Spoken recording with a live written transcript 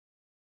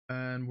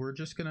and we're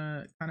just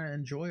gonna kind of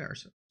enjoy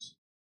ourselves.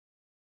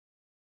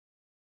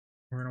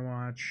 We're gonna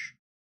watch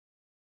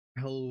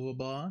Helluva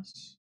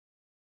Boss,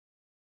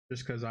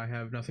 just because I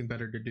have nothing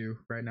better to do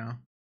right now.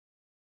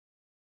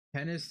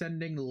 Ken is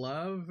sending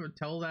love.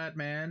 Tell that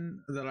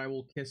man that I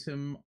will kiss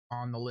him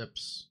on the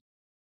lips.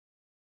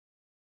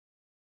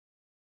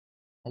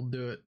 I'll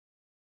do it.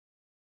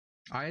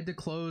 I had to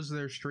close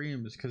their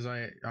streams because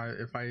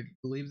if I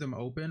leave them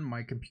open,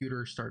 my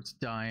computer starts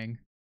dying.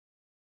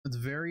 It's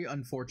very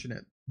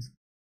unfortunate.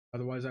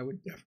 Otherwise, I would.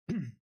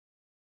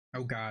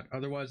 Oh God.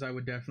 Otherwise, I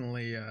would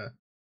definitely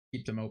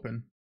keep them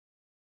open.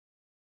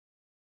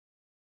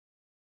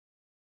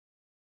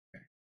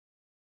 Okay.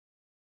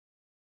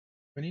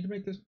 I need to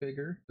make this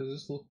bigger. Does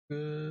this look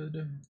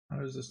good? How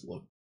does this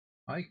look?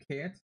 I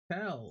can't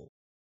tell.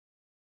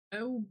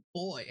 Oh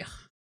boy.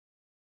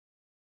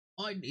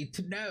 I need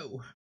to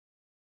know.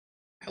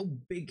 How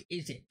big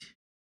is it?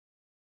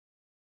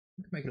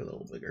 I can make it a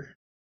little bigger.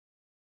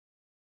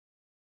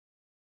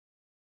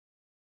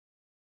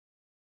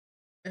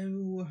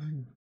 Oh,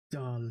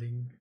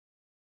 darling.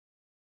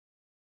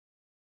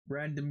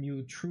 Random,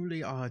 you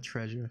truly are a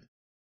treasure.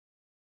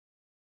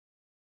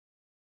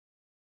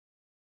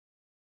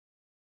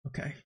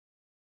 Okay.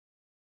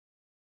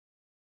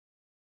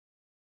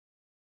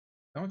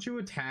 Don't you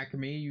attack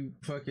me, you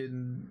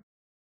fucking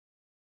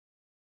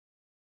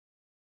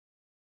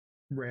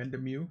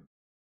random you.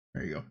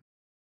 There you go.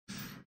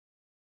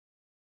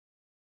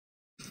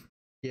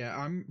 Yeah,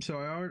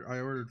 I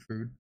ordered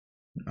food.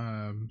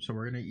 So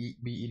we're gonna be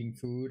eating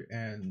food,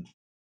 and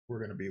we're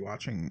gonna be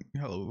watching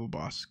Helluva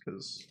Boss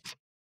because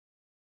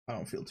I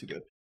don't feel too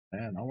good,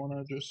 and I want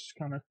to just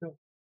kind of chill.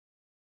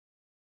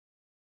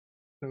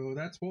 So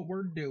that's what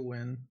we're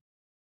doing,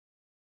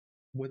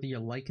 whether you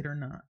like it or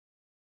not.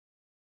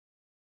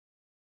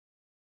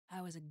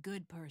 I was a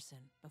good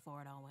person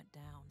before it all went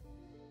down.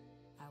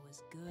 I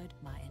was good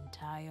my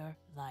entire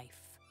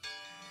life.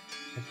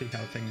 Let's see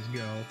how things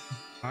go.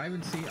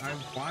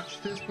 I've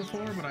watched this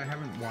before, but I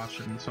haven't watched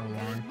it in so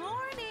long. Good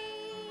morning!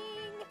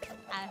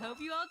 I hope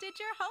you all did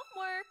your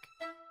homework.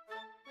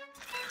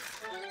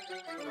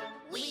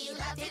 We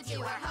love to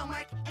do our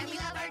homework, and we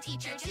love our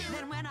teacher too.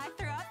 Then when I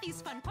throw out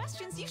these fun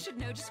questions, you should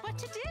know just what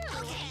to do.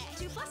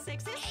 Okay. 2 +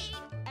 6 is 8,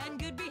 and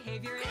good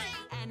behavior is.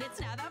 And it's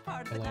now that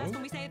part of the Hello? class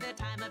when we say the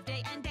time of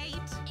day and date.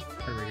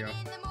 There we go.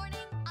 In the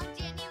morning on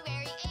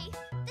January 8th,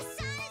 the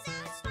sun is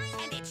out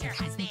smiling, and it's your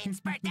husband's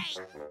birthday.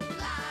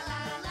 La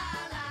la la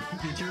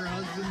la. It's your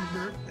husband's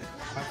birthday.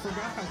 I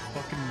forgot how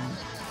fucking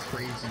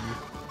crazy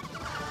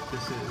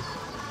this is.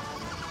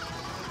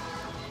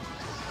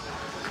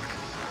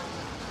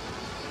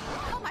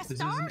 Oh, my This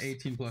stars!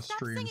 is an 18+ Stop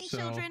stream, singing, so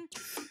children.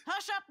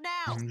 Hush up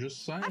now. I'm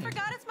just saying. I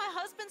forgot it's my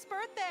husband's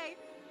birthday.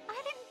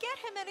 I didn't get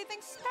him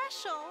anything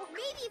special.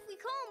 Maybe if we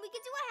call him, we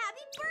could do a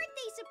happy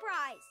birthday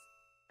surprise.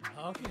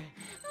 Okay.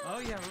 Oh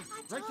yeah,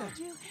 I right there. told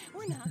you,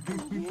 we're not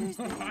gonna use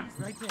this.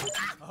 Right there.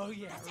 Oh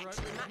yeah, right, right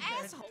My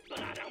there. asshole. But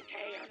I don't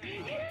care.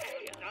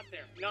 Not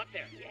there. Not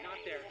there. Not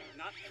there.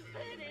 Not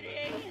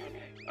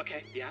there.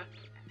 Okay. Yeah.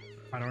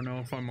 I don't know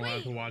if I'm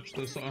allowed to watch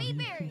this on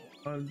Mayberry.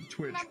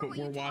 Twitch, Remember but what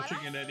we're you taught watching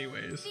us? it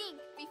anyways. Think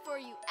before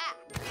you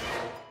act.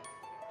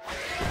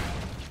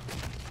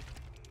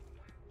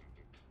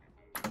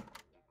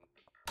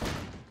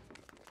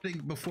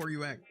 Think before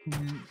you act.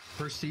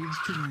 Proceeds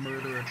to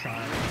murder a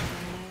child.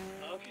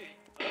 Okay.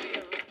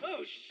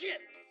 Oh shit,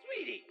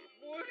 sweetie,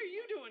 what are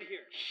you doing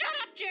here? Shut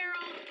up,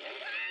 Gerald!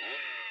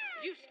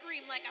 You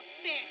scream like a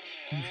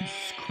bitch. You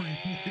scream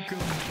like a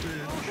Oh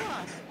bitch.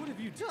 gosh, what have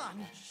you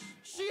done?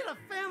 She had a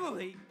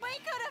family. We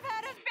could have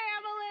had a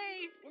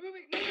family!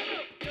 Wait, no.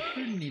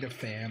 You didn't need a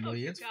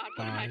family. It's God,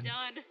 what have I fine.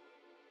 done?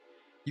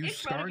 You In front of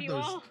scarred you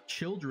those all.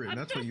 children. I'm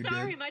That's so what you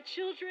sorry, did. my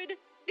children.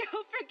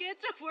 Don't forget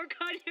to work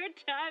on your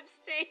times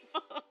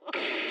table.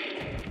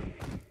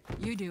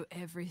 You do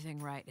everything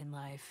right in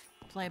life,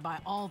 play by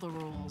all the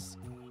rules,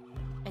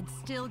 and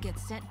still get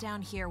sent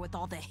down here with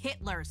all the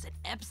Hitlers and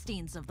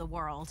Epsteins of the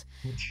world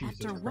Oh, Jesus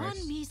after one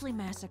Christ. measly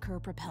massacre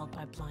propelled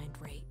by blind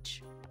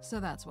rage. So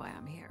that's why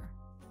I'm here,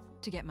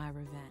 to get my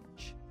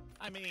revenge.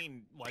 I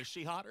mean, was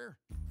she hotter?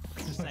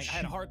 Just saying, I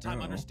had a hard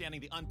time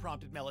understanding the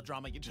unprompted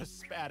melodrama you just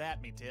spat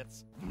at me,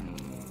 tits.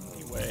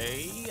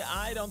 Anyway,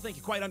 I don't think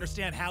you quite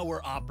understand how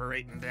we're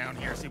operating down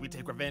here. See, we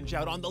take revenge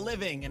out on the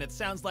living, and it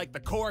sounds like the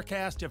core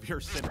cast of your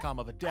sitcom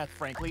of a death,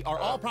 frankly, are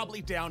all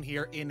probably down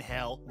here in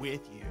hell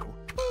with you.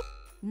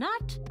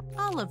 Not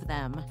all of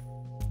them.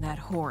 That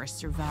whore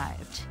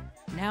survived.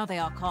 Now they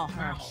all call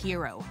her a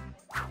hero.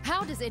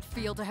 How does it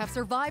feel to have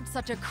survived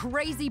such a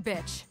crazy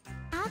bitch?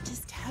 I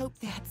just hope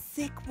that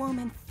sick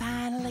woman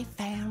finally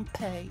found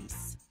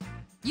peace.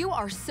 You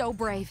are so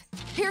brave.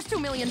 Here's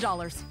 $2 million.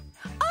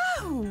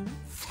 Oh,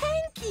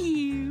 thank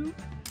you.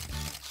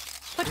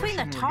 Between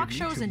the Wishing we talk could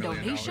shows use and $2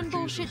 million, donation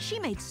bullshit, Jesus. she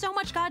made so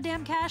much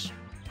goddamn cash.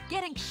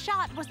 Getting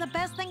shot was the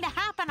best thing to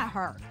happen to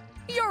her.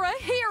 You're a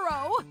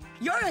hero.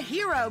 You're a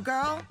hero,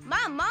 girl.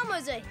 My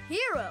mama's a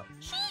hero.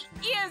 She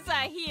is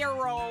a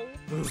hero.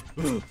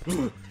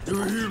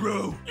 You're a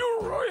hero.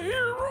 You're a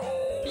hero.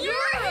 You're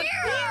a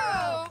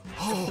hero!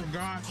 Oh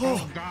God!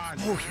 Oh God!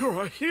 Oh,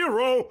 you're a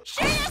hero!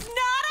 She is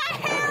not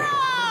a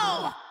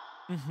hero!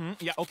 Mm-hmm.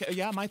 Yeah, okay,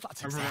 yeah, my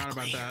thoughts I forgot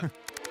about exactly.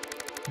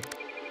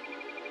 that.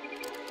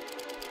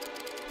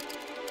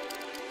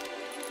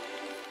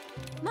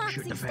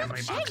 Moxie, the stop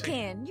family, Moxie.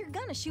 shaking. You're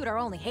gonna shoot our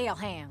only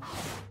hellhound.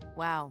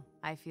 Wow,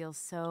 I feel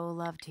so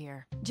loved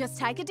here. Just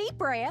take a deep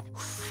breath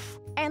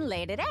and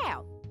let it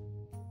out.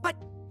 But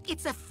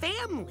it's a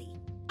family.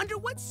 Under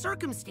what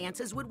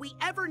circumstances would we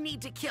ever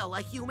need to kill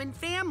a human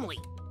family?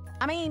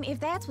 I mean, if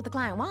that's what the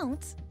client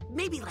wants.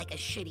 Maybe like a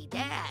shitty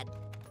dad.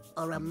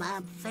 Or a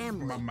mob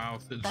family. My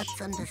mouth is That's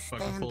fucking full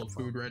of understandable.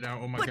 food right now.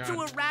 Oh my But God!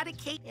 to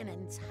eradicate an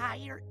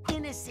entire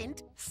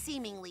innocent,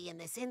 seemingly in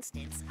this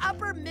instance,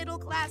 upper middle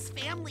class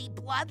family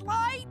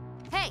bloodline?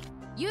 Hey,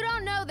 you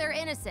don't know they're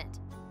innocent.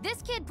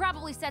 This kid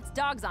probably sets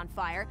dogs on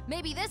fire.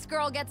 Maybe this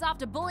girl gets off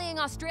to bullying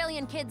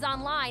Australian kids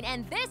online,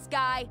 and this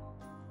guy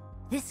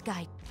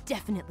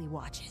definitely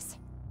watches.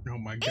 Oh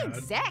my God!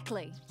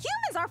 Exactly.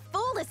 Humans are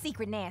full of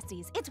secret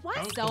nasties. It's why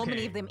Oh, so many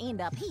okay. of them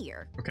end up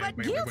here. Okay, But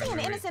wait, guilty and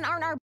innocent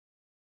aren't our.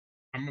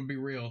 I'm gonna be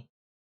real.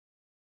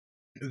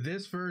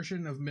 This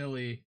version of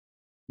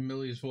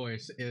Millie's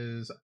voice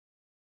is,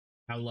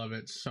 I love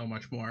it so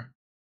much more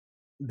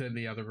than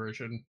the other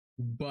version.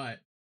 But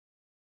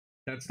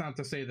that's not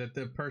to say that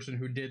the person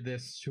who did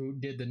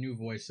the new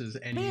voice is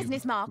any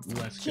Business, Mox.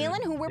 less good.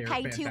 Killing who we're They're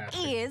paid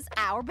fantastic. to is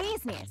our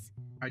business.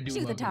 I do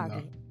Shoot the love them,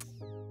 target.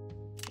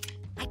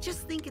 I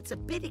just think it's a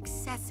bit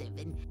excessive,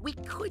 and we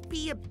could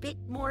be a bit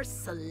more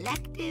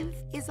selective,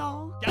 is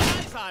all.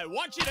 Guys, I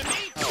want you to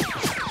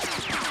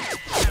meet...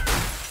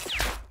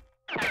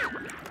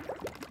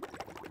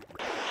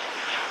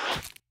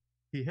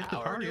 He hit the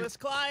Our target. newest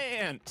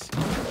client.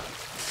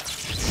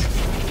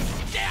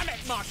 Damn it,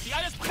 Moxie!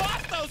 I just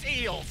bought those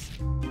eels!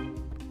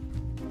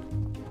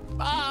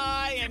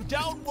 Bye, and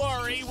don't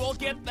worry, we'll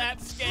get that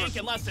skank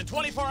in less than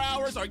 24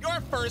 hours or your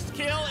first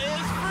kill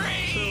is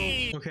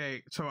free!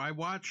 Okay, so I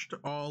watched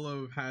all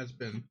of Has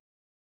Been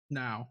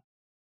now,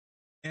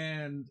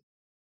 and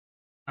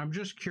I'm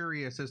just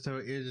curious as to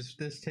is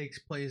this takes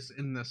place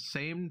in the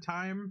same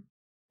time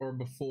or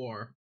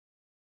before,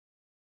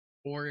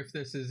 or if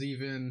this is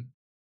even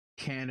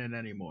canon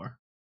anymore.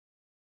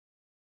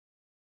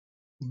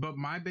 But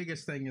my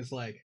biggest thing is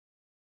like,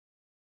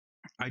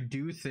 I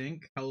do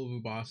think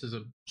Helluva Boss is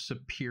a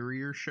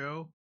superior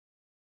show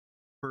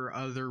for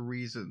other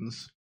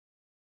reasons.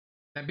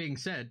 That being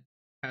said,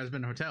 Has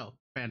Been Hotel,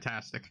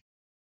 fantastic.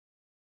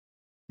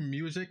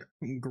 Music,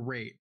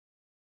 great.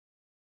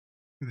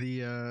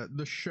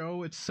 The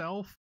show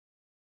itself,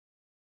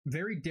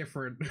 very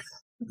different.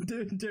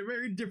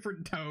 Very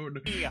different tone.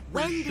 Yeah.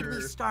 When did sure.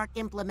 we start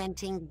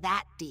implementing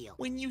that deal?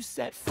 When you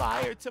set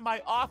fire to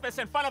my office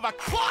in front of a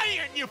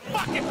client, you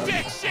fucking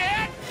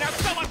dipshit! Now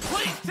someone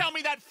please tell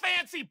me that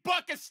fancy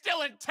book is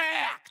still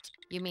intact!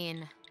 You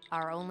mean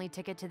our only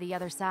ticket to the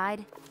other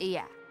side?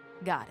 Yeah,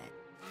 got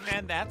it.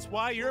 And that's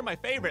why you're my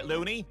favorite,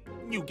 Looney.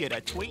 You get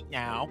a tweet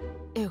now.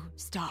 Ew,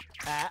 stop.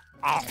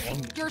 Oh.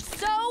 You're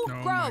so Oh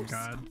my gross.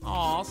 God.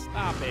 Aw,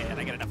 stop it.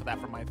 I get enough of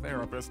that from my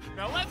therapist.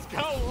 Now let's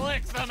go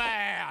lick some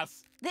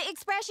ass! The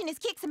expression is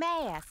kick some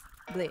ass.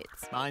 Blitz.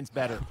 Mine's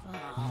better.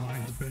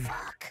 Mine's better.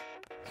 Fuck.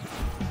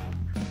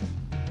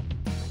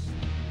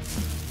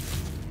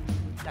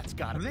 That's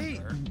gotta Have be they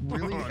her.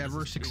 really This ever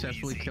is too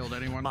successfully easy. killed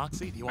anyone?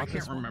 Moxie, do you I want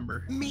can't this one?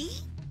 remember. Me?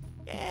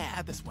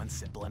 Yeah, this one's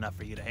simple enough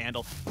for you to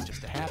handle. It's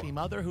just a happy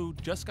mother who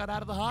just got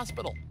out of the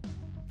hospital.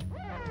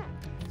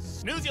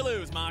 Snooze you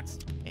lose, Mox.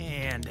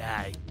 And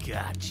I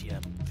got you,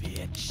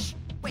 bitch.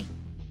 Wait,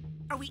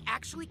 are we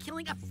actually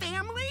killing a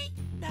family?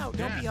 No,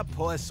 don't be a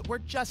puss. We're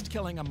just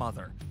killing a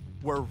mother.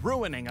 We're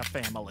ruining a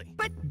family.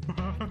 But,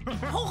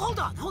 hold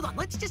on.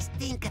 Let's just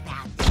think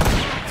about this.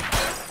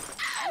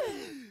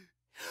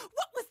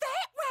 What was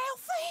that,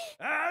 Ralphie?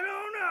 I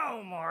don't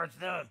know,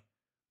 Martha.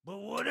 But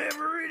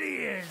whatever it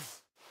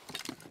is,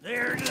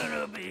 they're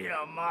gonna be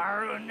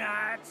tomorrow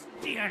night's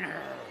dinner.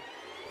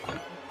 All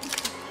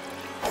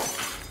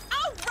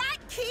right,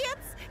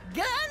 kids,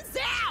 guns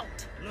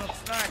out.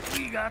 Looks like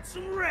we got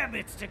some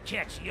rabbits to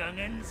catch,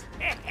 youngins.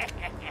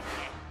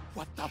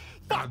 What the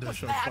God, fuck this was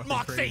show's that, fucking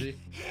Moxie? crazy.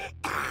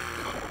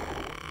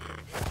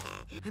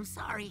 I'm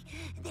sorry.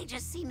 They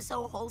just seem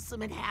so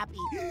wholesome and happy.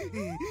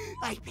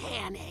 I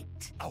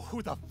panicked. Oh,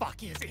 who the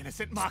fuck is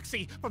innocent,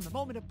 Moxie? From the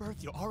moment of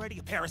birth, you're already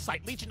a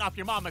parasite leeching off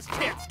your mama's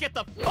kids. Get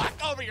the fuck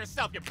over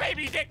yourself, you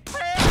baby dick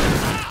prick!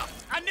 Ah!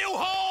 A new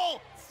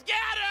hole!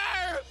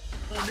 Scatter!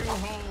 A new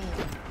hole.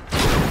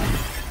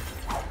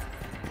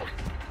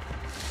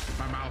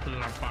 My mouth is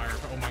on fire.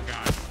 Oh my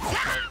God.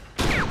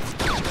 There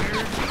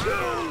you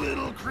go,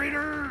 little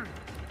critter.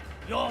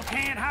 Y'all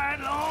can't hide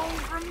long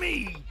from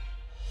me.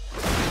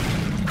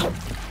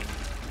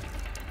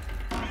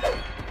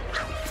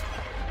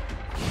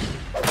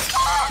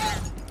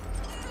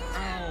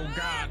 Oh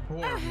God,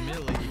 poor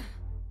Millie.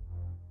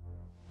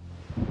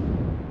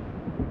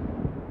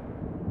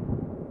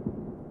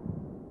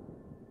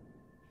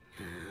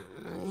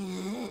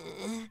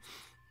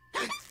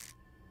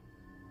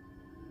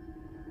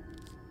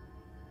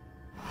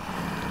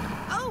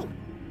 Oh!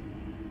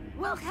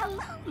 Well, hello.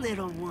 Hello,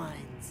 little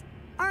ones.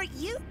 Aren't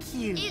you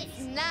cute? It's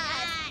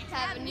nice to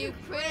have a new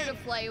critter to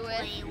play with.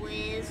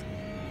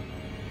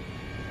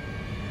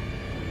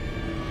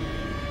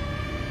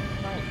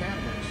 Oh,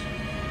 cannibals.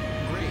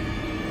 Great.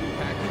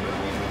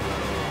 Accurate.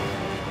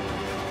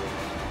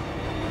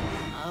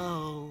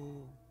 Oh,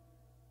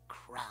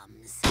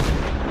 crumbs.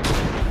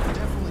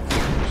 Definitely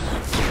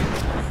cannibals.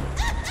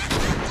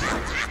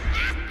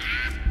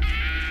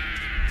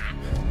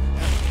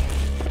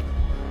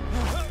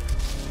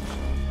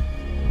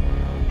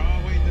 Oh,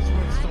 wait, this is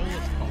what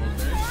Stolas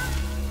calls it.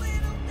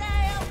 Little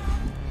Dale,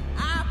 I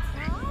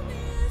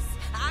promise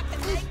I can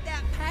make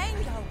that pain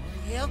go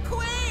real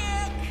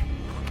quick.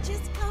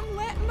 Just come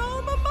let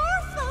Mama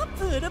Martha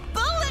put a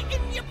bullet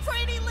in your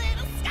pretty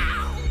little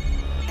skull.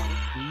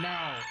 No.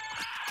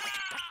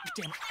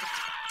 Damn it.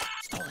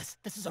 Stolas,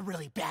 this is a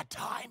really bad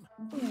time.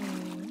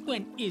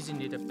 When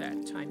isn't it a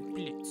bad time,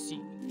 Blitzy?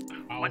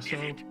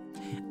 Also,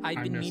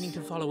 I've been meaning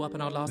to follow up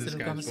on our last this little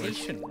guy's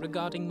conversation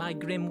regarding my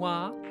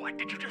grimoire. What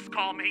did you just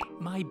call me?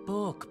 My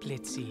book,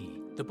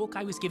 Blitzy. The book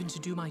I was given to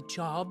do my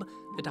job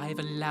that I have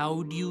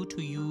allowed you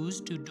to use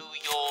to do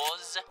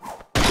yours.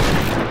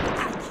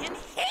 I can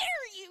hear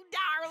you,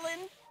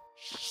 darling.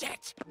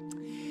 Shit!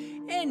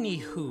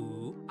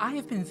 Anywho, I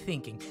have been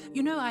thinking.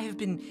 You know, I have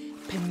been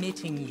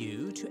permitting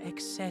you to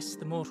access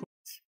the mortal.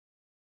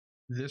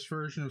 this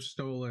version of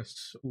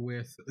Stolas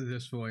with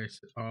this voice,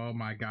 oh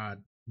my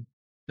god,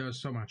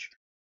 does so much.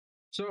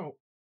 So,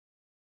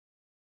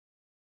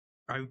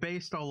 I've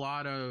based a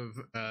lot of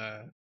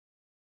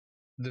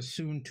the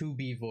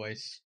soon-to-be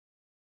voice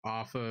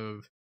off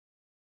of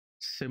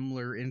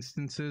similar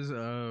instances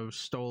of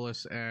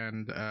Stolas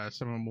and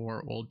some of the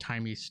more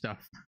old-timey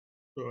stuff.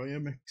 So I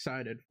am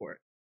excited for it.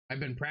 I've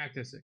been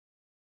practicing.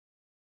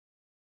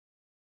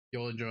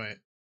 You'll enjoy it.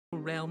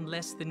 Realm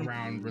less than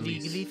Around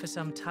release. legally for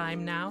some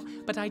time now,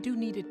 but I do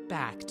need it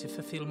back to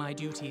fulfill my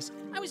duties.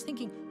 I was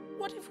thinking,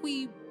 what if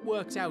we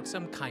worked out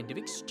some kind of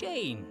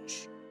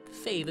exchange?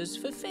 Favors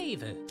for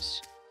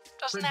favors.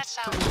 Doesn't that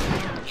sound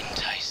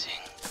enticing?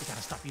 You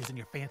gotta stop using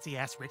your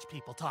fancy-ass rich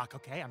people talk,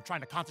 okay? I'm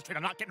trying to concentrate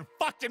on not getting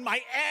fucked in my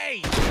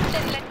A!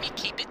 Then let me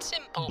keep it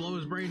simple. Blow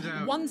his brains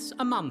out. Once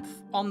a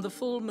month, on the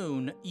full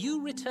moon,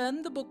 you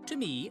return the book to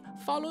me,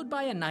 followed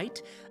by a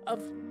night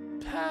of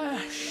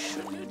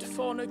passionate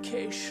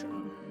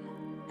fornication.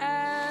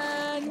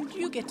 And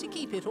you get to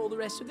keep it all the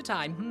rest of the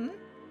time, hmm?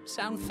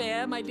 Sound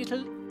fair, my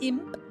little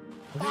imp?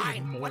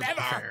 Fine,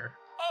 whatever! Fair.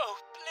 Oh,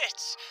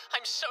 Blitz,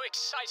 I'm so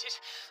excited.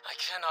 I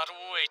cannot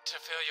wait to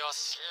feel your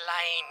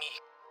slimy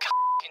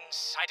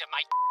inside of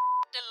my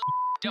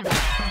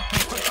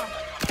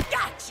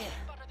Gotcha!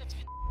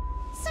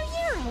 So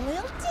you're a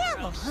little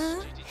devil,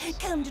 huh?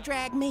 Come to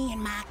drag me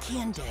and my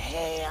kin to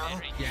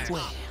hell? Yes.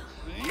 Well,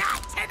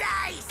 not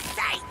today,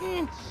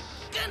 Satan!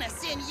 Gonna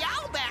send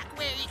y'all back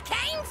where you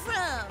came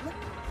from!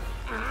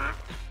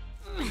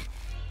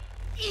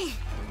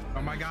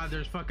 Oh my god,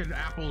 there's fucking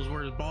apples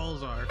where his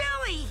balls are.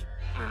 Billy!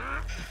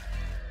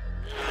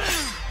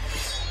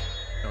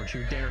 Don't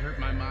you dare hurt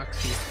my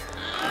moxie.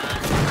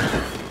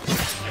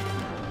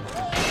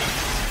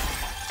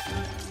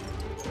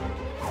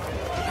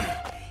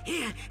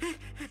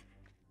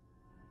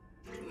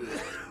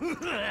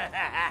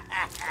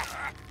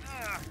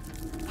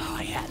 Oh,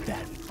 I had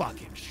that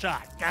fucking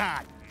shot.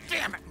 God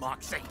damn it,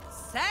 Moxie.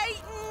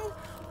 Satan,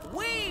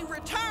 we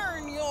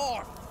return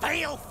your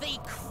filthy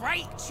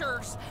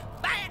creatures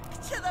back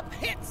to the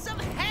pits of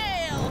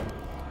hell.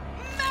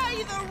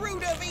 May the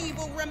root of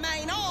evil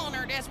remain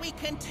honored as we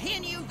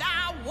continue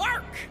thy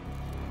work.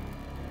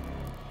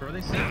 Are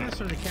they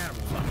Satanists or the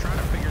cannibals? I'm trying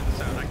to figure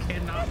this out. I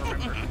cannot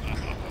remember.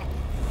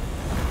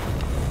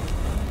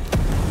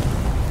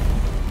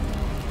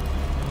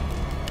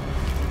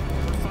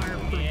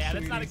 Yeah,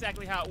 that's not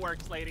exactly how it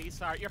works, ladies.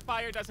 Sorry, your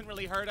fire doesn't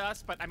really hurt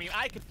us, but I mean,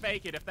 I could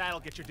fake it if that'll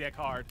get your dick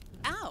hard.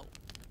 Oh,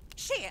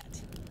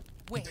 shit.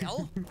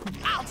 Well,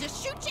 I'll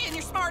just shoot you in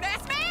your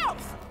smart-ass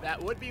mouth.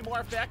 That would be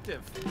more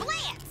effective.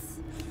 Blitz!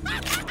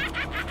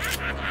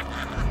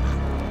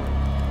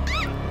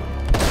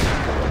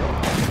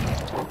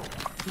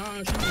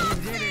 No, she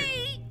did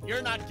it.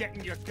 You're not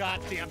getting your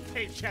goddamn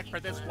paycheck for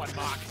this one,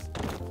 Mox.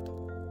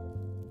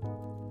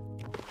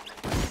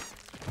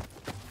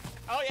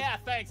 Oh yeah,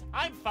 thanks.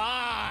 I'm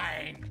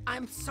fine.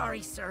 I'm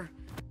sorry, sir.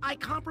 I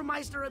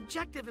compromised our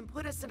objective and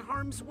put us in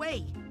harm's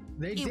way.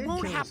 They It did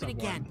won't kill happen someone.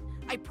 again.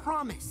 I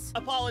promise.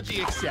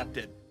 Apology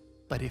accepted.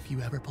 But if you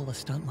ever pull a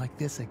stunt like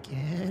this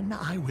again,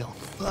 I will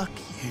fuck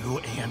you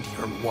and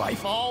your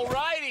wife.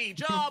 Alrighty,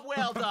 job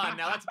well done.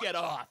 Now let's get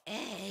off.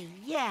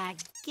 Yeah,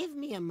 give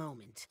me a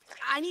moment.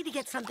 I need to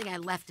get something I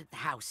left at the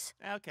house.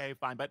 Okay,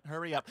 fine, but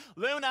hurry up.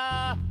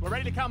 Luna, we're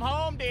ready to come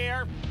home,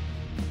 dear.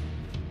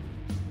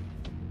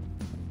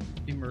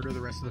 He murdered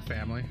the rest of the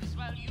family.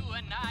 Well, you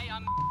and I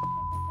are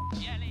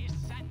jelly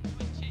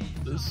sandwiches.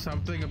 There's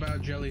something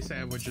about jelly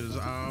sandwiches.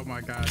 Oh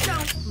my god. Don't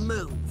yes.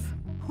 move.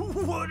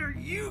 What are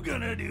you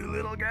gonna do,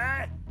 little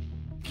guy?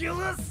 Kill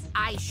us?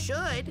 I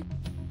should.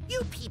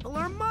 You people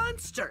are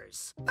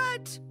monsters.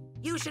 But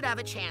you should have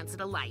a chance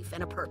at a life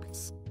and a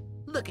purpose.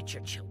 Look at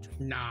your children.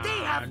 Nah, They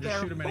have just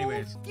their shoot 'em whole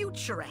anyways.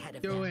 future ahead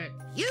of Do them. it.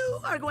 You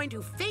are going to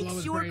Blow face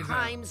his your brains out.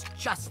 crimes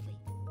justly.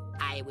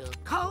 I will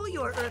call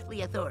your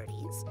earthly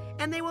authorities,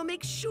 and they will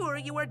make sure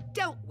you are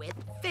dealt with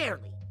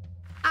fairly.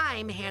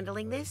 I'm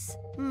handling this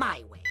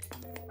my way.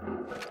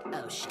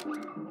 Oh, shit.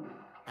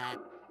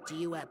 Do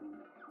you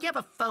have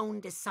a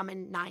phone to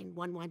summon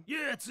 911?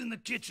 Yeah, it's in the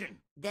kitchen.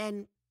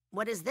 Then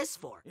what is this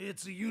for?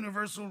 It's a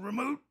universal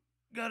remote.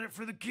 Got it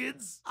for the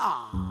kids?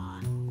 Aw.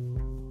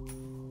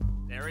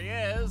 There he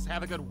is.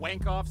 Have a good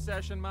wank-off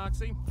session,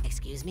 Moxie.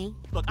 Excuse me?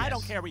 Look, I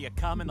don't care where you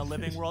come in the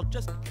living world.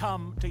 Just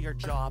come to your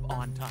job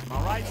on time,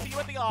 all right? See you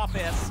at the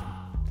office.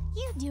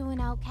 You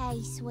doing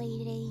okay,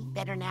 sweetie?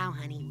 Better now,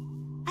 honey.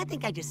 I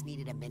think I just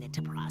needed a minute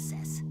to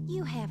process.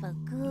 You have a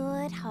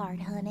good heart,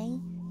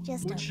 honey.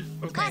 Just Which, a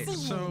okay,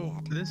 fuzzy so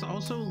head. this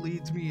also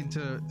leads me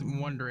into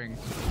wondering.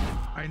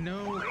 I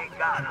know. We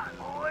got it,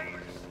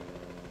 boys.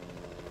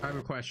 I have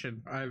a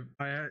question. I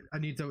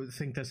need to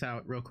think this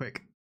out real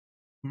quick.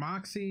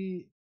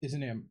 Moxie is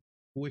an imp,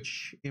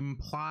 which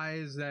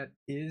implies that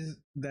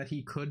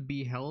he could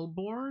be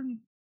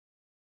Hellborn,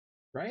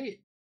 right?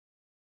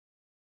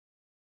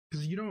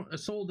 Because a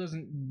soul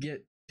doesn't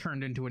get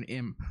turned into an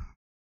imp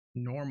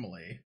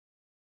normally,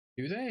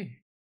 do they?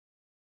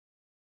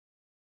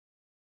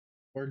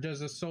 Or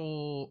does a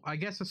soul? I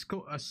guess a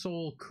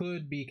soul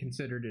could be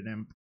considered an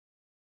imp,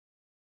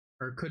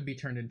 or could be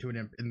turned into an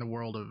imp in the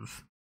world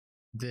of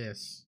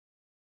this.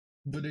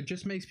 But it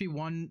just makes me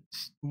wonder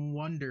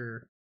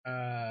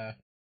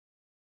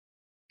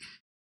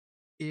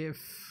if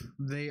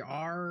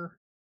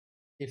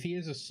he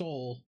is a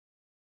soul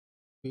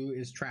who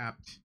is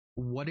trapped,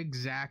 what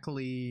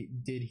exactly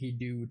did he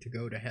do to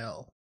go to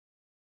hell?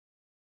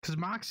 Because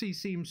Moxie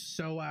seems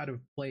so out of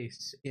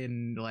place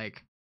in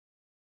like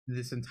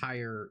this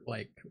entire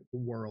like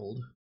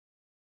world.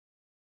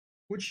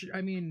 Which,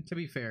 I mean, to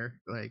be fair,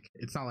 like,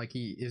 it's not like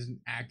he isn't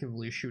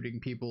actively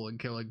shooting people and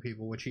killing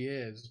people, which he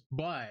is,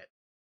 but,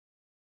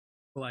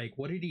 like,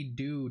 what did he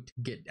do to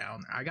get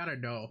down there? I gotta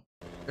know.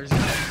 I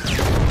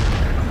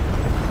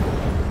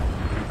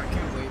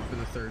can't wait for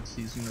the 3rd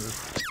season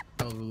of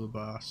Helluva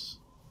Boss.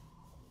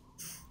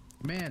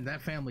 Man, that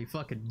family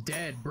fucking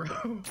dead, bro.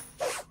 Did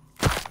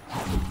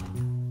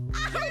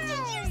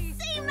you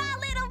see my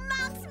little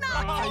Mox?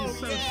 Oh,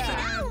 so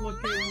sad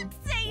looking.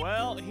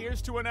 Well,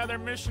 here's to another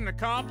mission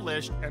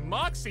accomplished, and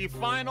Moxie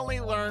finally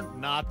learned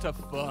not to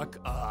fuck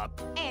up.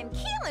 And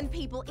killing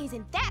people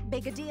isn't that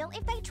big a deal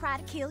if they try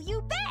to kill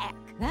you back.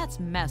 That's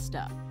messed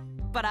up.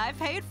 But I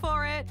paid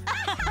for it.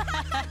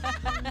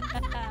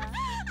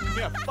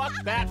 Yeah, fuck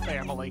that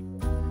family.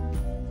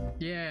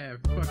 Yeah,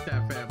 fuck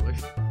that family.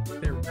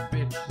 They're big.